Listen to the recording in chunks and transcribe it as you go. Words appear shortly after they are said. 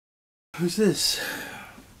Who's this?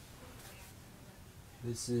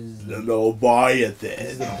 This is the Leviathan.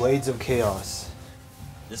 This is the Blades of Chaos.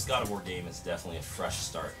 This God of War game is definitely a fresh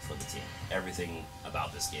start for the team. Everything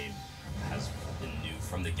about this game has been new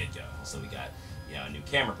from the get-go. So we got, a new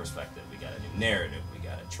camera perspective, we got a new narrative, we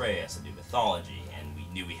got Atreus, a new mythology, and we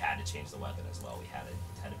knew we had to change the weapon as well. We had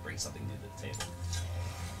to bring something new to the table.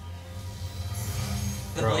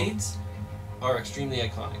 The blades are extremely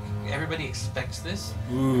iconic. Everybody expects this.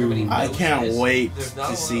 Ooh, Everybody knows I can't this. wait There's not to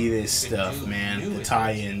a lot see of this you can stuff, do man. new The with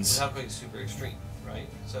tie-ins. without going super extreme, right?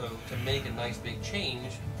 So to make a nice big change,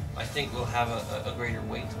 I think will have a greater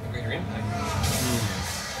weight, a greater impact.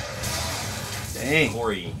 Dang.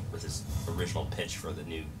 Corey, with his original pitch for the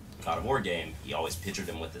new God of War game, he always pictured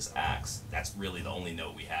him with this axe. That's really the only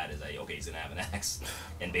note we had, is that, okay, he's going to have an axe.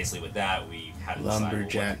 And basically with that, we had to decide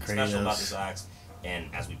Lumberjack what's special about Kratos. this axe.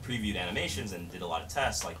 And as we previewed animations and did a lot of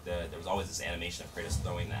tests, there was always this animation of Kratos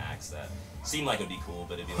throwing the axe that seemed like it would be cool,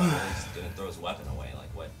 but it'd be like, well, he's going to throw his weapon away.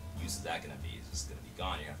 Like, what use is that going to be? It's just going to be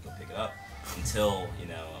gone. You're going to have to go pick it up. Until,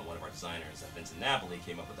 one of our designers, Vincent Napoli,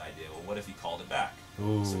 came up with the idea, well, what if he called it back?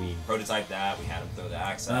 Ooh. So we prototyped that, we had him throw the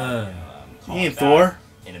axe out, call He it ain't back, Thor.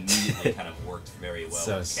 and immediately kind of worked very well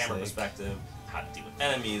So with the camera sick. perspective, how to deal with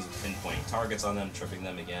enemies, pinpointing targets on them, tripping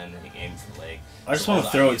them again, aiming for the leg. I just So all want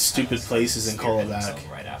to the throw it ideas stupid kind of places and call it spearheaded back. themselves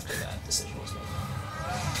right after that decision was made.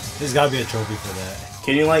 There's gotta be a trophy for that.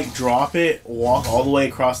 Can you drop it, walk all the way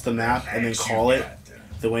across the map, and then call it?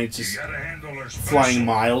 The way it's just flying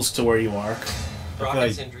miles to where you are. I feel Rocket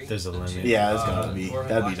like Sindri, there's a the limit. two, Yeah, there's gotta be. dwarven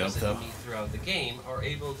That'd be blacks dope, that you though. meet throughout the game are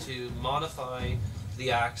able to modify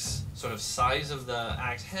the axe sort of size of the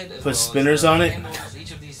axe head as Put well spinners as the on it? handles.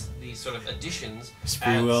 Each of these sort of additions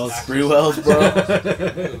Spree adds wells. axes Spree wells, bro.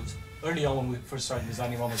 to moves. Early on when we first started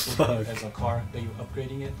designing one, was looking at it as a car that you're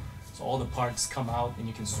upgrading it. So all the parts come out and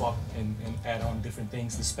you can swap and add on different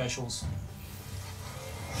things, the specials.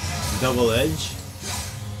 Double edge.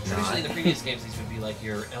 Traditionally, in the previous games, these would be like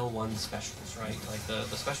your L1 specials, right? Like the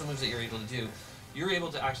special moves that you're able to do, you're able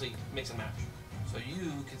to actually mix and match. So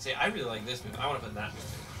you can say, I really like this move, I want to put that move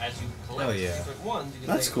in. As you collect different ones, you can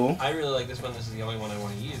That's say, cool. I really like this one, this is the only one I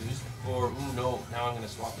want to use. Or, ooh, no, now I'm going to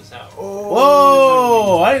swap this out.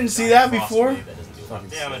 Whoa! I didn't see that before. That doesn't do a lot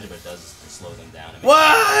of damage, but it does slow them down. and make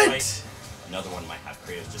What? them fight. Another one might have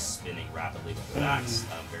Kratos just spinning rapidly with the axe.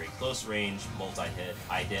 Very close range, multi-hit,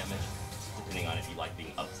 high damage. Depending on if you like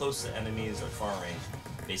being up close to enemies or far range.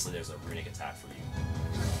 Basically, there's a runic attack for you.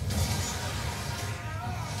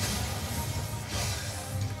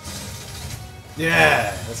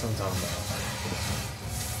 Yeah, that's what I'm talking about.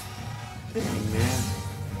 Dang, man.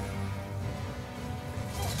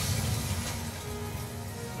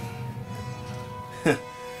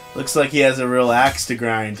 Looks like he has a real axe to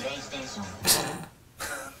grind.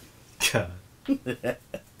 God.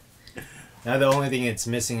 Now the only thing it's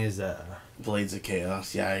missing is Blades of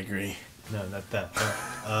Chaos. Yeah, I agree. no, not that.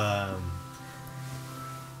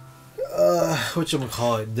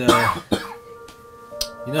 Whatchamacallit?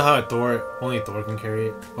 You know how only Thor can carry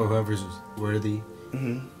it, or whoever's worthy.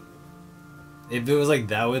 Mm-hmm. If it was like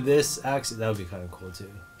that with this axe, that would be kind of cool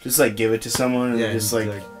too. Just give it to someone and just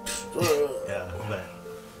yeah, but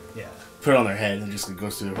yeah, put it on their head and just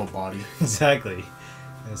goes through their whole body. exactly.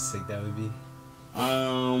 How sick that would be.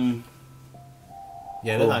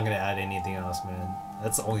 Yeah, they're not gonna add anything else, man.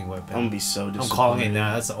 That's the only weapon. I'm gonna be so disappointed. I'm calling it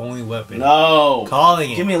now. That's the only weapon. No!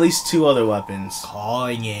 Calling it. Give me at least 2 other weapons.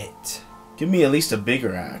 Calling it. Give me at least a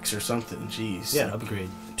bigger axe or something. Jeez. Yeah, upgrade.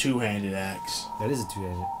 2-handed axe. That is a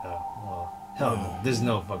two-handed. Oh, well, hell no. There's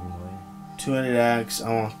no fucking way. 2-handed axe. I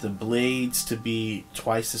want the blades to be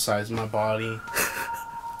twice the size of my body.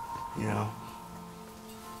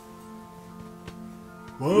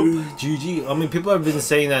 Whoa. GG. I mean, people have been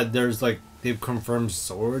saying that there's they've confirmed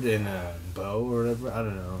sword and bow or whatever. I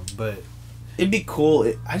don't know, but It'd be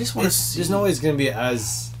cool. I just want to see. there's no way it's gonna be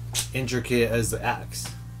as intricate as the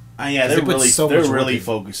axe. Yeah, They they're put really so much work really in.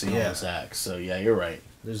 focusing on Yeah. this axe. So yeah, you're right.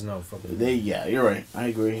 There's no fucking. You're right. I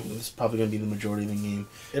agree. It's probably gonna be the majority of the game.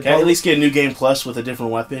 It Can I at least get a new game plus with a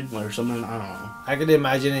different weapon or something? I don't know. I could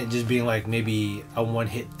imagine it just being maybe a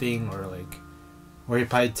one-hit thing or where he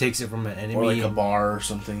probably takes it from an enemy. Or a bar or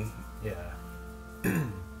something. Yeah.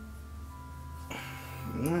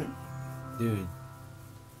 Alright. Dude,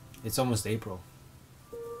 it's almost April.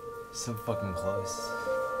 So fucking close.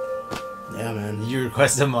 Yeah, man. You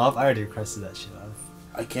request them off? I already requested that shit off.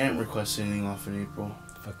 I can't request anything off in April.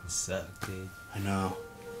 Fucking suck, dude. I know.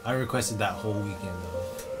 I requested that whole weekend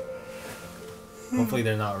though. Hopefully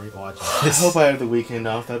they're not watching I this. hope I have the weekend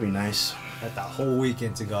off. That'd be nice. That whole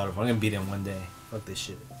weekend to God of War. I'm gonna beat him one day. Fuck this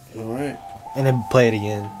shit. Alright. And then play it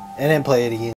again. And then play it again.